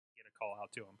call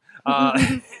out to him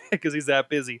because he's that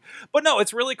busy. But no,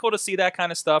 it's really cool to see that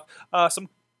kind of stuff. Some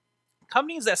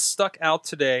companies that stuck out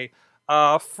today.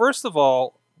 First of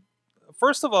all,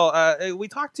 we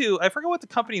talked to, I forget what the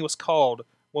company was called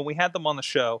when we had them on the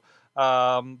show,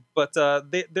 but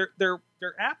their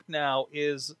app now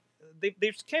is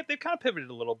they've kind of pivoted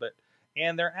a little bit,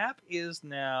 and their app is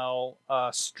now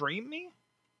Stream Me.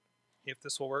 If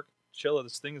this will work, Chilla,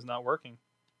 this thing is not working.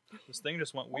 This thing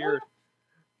just went weird.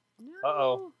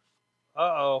 No.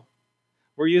 Uh-oh.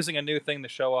 We're using a new thing to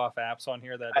show off apps on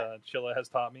here that Chilla has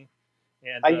taught me.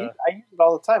 And I use it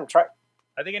all the time.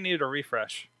 I think I needed a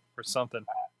refresh or something.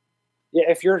 Yeah,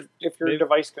 if your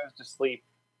device goes to sleep,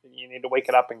 you need to wake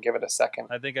it up and give it a second.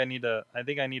 I think I need to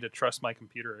trust my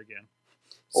computer again.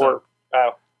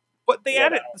 But they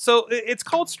added, so it's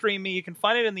called Stream Me. You can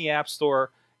find it in the App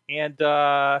Store, and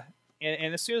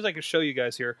as soon as I can show you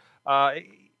guys here,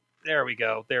 there we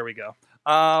go.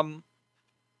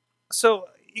 So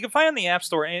you can find it in the App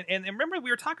Store, and remember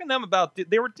we were talking to them about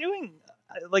they were doing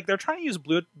they're trying to use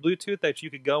Bluetooth, that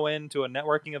you could go into a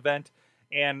networking event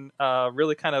and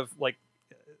really kind of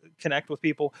connect with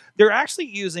people. They're actually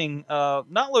using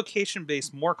not location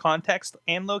based, more context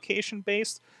and location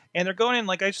based. And they're going in,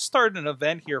 I just started an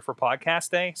event here for Podcast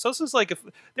Day. So this is if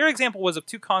their example was if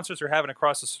two concerts are happening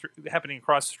across the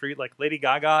street, like Lady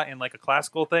Gaga and a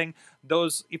classical thing.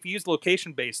 Those, if you use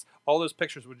location based, all those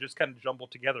pictures would just kind of jumble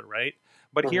together, right?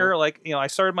 But here, I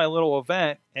started my little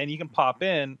event, and you can pop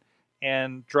in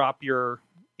and drop your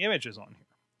images on here,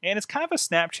 and it's kind of a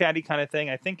Snapchatty kind of thing.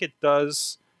 I think it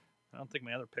does. I don't think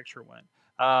my other picture went.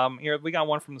 Here we got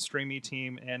one from the Streamy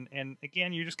team, and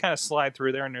again, you just kind of slide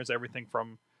through there, and there's everything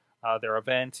from their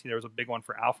event. There was a big one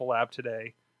for Alphalab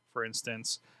today, for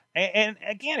instance. And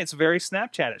again, it's very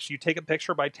Snapchatish. You take a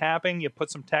picture by tapping. You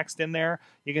put some text in there.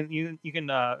 You can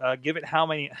give it how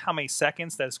many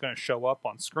seconds that it's going to show up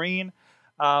on screen.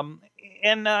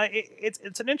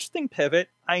 It's an interesting pivot.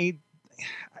 I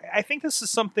think this is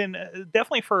something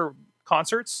definitely for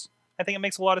concerts. I think it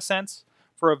makes a lot of sense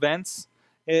for events.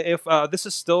 If this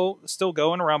is still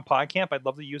going around PodCamp, I'd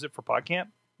love to use it for PodCamp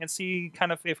and see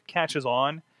kind of if it catches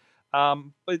on.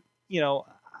 But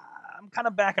I'm kind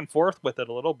of back and forth with it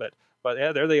a little bit. But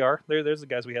yeah, there they are. There's the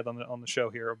guys we had on the show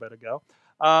here a bit ago.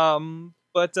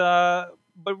 But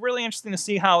really interesting to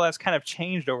see how that's kind of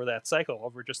changed over that cycle.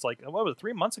 Over just what was it,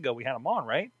 3 months ago we had them on,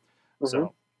 right? Mm-hmm.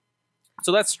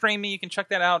 So that's Stream Me. You can check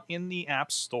that out in the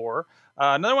App Store.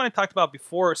 Another one I talked about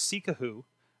before, Seekahoo.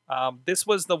 This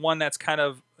was the one that's kind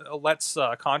of lets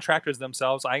contractors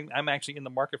themselves. I'm actually in the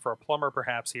market for a plumber,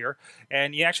 perhaps here,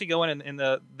 and you actually go in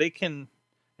and they can.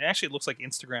 It actually looks like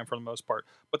Instagram for the most part.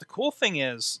 But the cool thing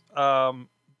is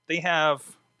they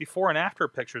have before and after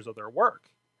pictures of their work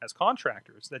as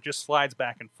contractors that just slides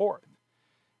back and forth,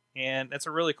 and that's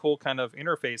a really cool kind of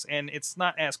interface. And it's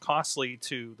not as costly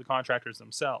to the contractors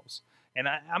themselves. And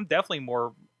I'm definitely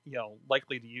more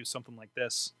likely to use something like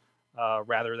this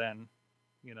rather than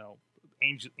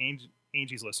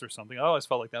Angie's List or something. I always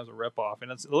felt like that was a ripoff,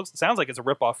 and it sounds like it's a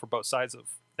ripoff for both sides of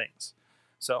things.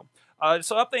 So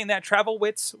updating that, Travel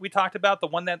Wits we talked about, the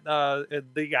one that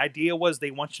the idea was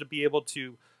they want you to be able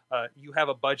to you have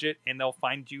a budget and they'll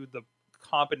find you the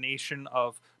combination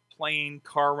of plane,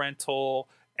 car rental,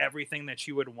 everything that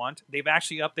you would want. They've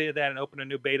actually updated that and opened a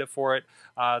new beta for it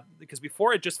because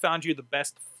before it just found you the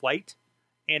best flight,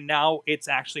 and now it's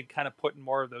actually kind of putting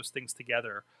more of those things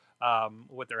together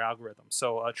with their algorithm.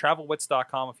 So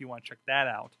travelwits.com if you want to check that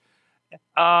out.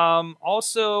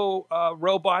 Also,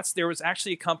 robots. There was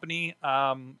actually a company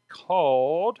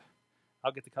called,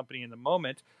 I'll get the company in a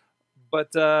moment,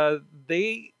 but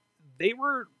they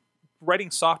were writing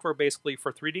software basically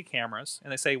for 3D cameras,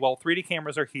 and they say, well, 3D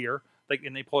cameras are here,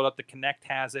 and they pull it up. The Kinect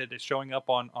has it. It's showing up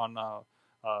on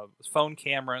phone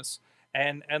cameras,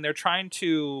 and they're trying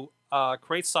to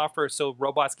create software so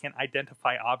robots can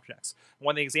identify objects.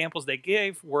 One of the examples they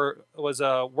gave was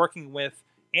working with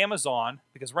Amazon,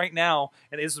 because right now,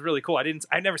 and this is really cool,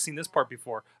 I've never seen this part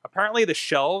before. Apparently the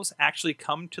shelves actually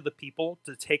come to the people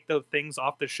to take the things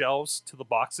off the shelves to the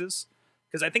boxes,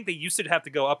 because I think they used to have to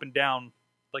go up and down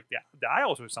the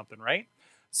aisles or something, right?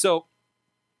 So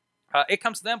it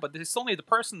comes to them, but it's only the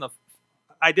person to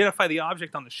identify the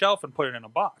object on the shelf and put it in a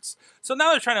box. So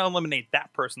now they're trying to eliminate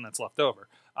that person that's left over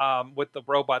with the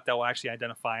robot that will actually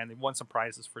identify, and they won some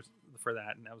prizes for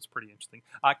that, and that was pretty interesting.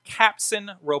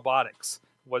 Capson Robotics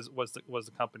was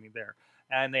the company there,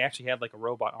 and they actually had a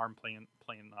robot arm playing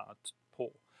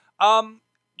pool.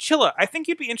 Chilla, I think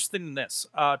you'd be interested in this.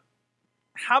 How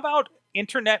about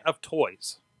Internet of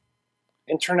Toys?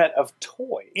 Internet of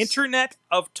Toys. Internet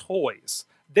of Toys.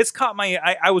 this caught my.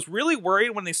 I was really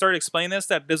worried when they started explaining this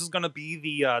that this is going to be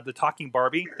the talking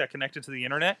Barbie that connected to the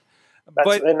internet.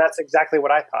 And that's exactly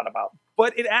what I thought about.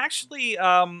 But it actually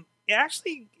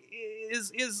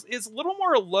is a little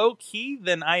more low key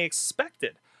than I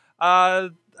expected. AE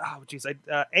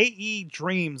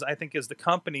Dreams, I think, is the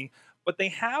company, but they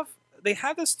have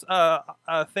this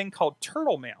thing called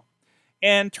Turtle Mail,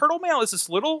 and Turtle Mail is this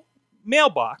little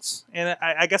mailbox, and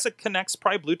I guess it connects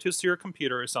probably Bluetooth to your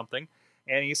computer or something.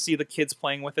 And you see the kids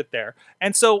playing with it there.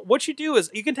 And so what you do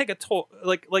is you can take a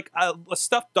a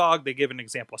stuffed dog. They give an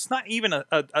example. It's not even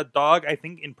a dog, I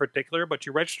think, in particular, but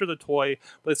you register the toy.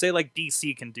 Let's say like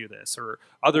DC can do this, or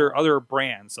other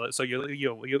brands. So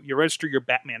you register your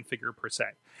Batman figure per se,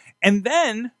 and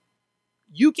then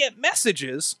you get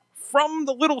messages from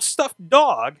the little stuffed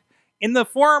dog in the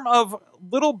form of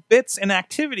little bits and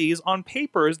activities on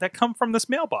papers that come from this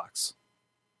mailbox.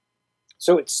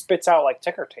 So it spits out like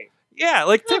ticker tape. Yeah,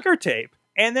 like ticker tape.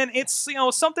 And then it's,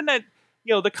 something that,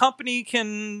 the company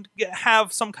can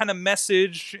have some kind of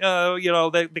message,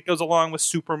 that goes along with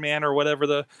Superman or whatever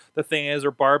the thing is,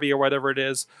 or Barbie or whatever it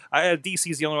is.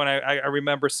 DC's the only one I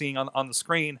remember seeing on the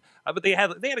screen. But they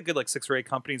had a good 6 or 8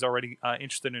 companies already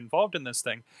interested and involved in this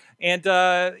thing. And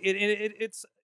it's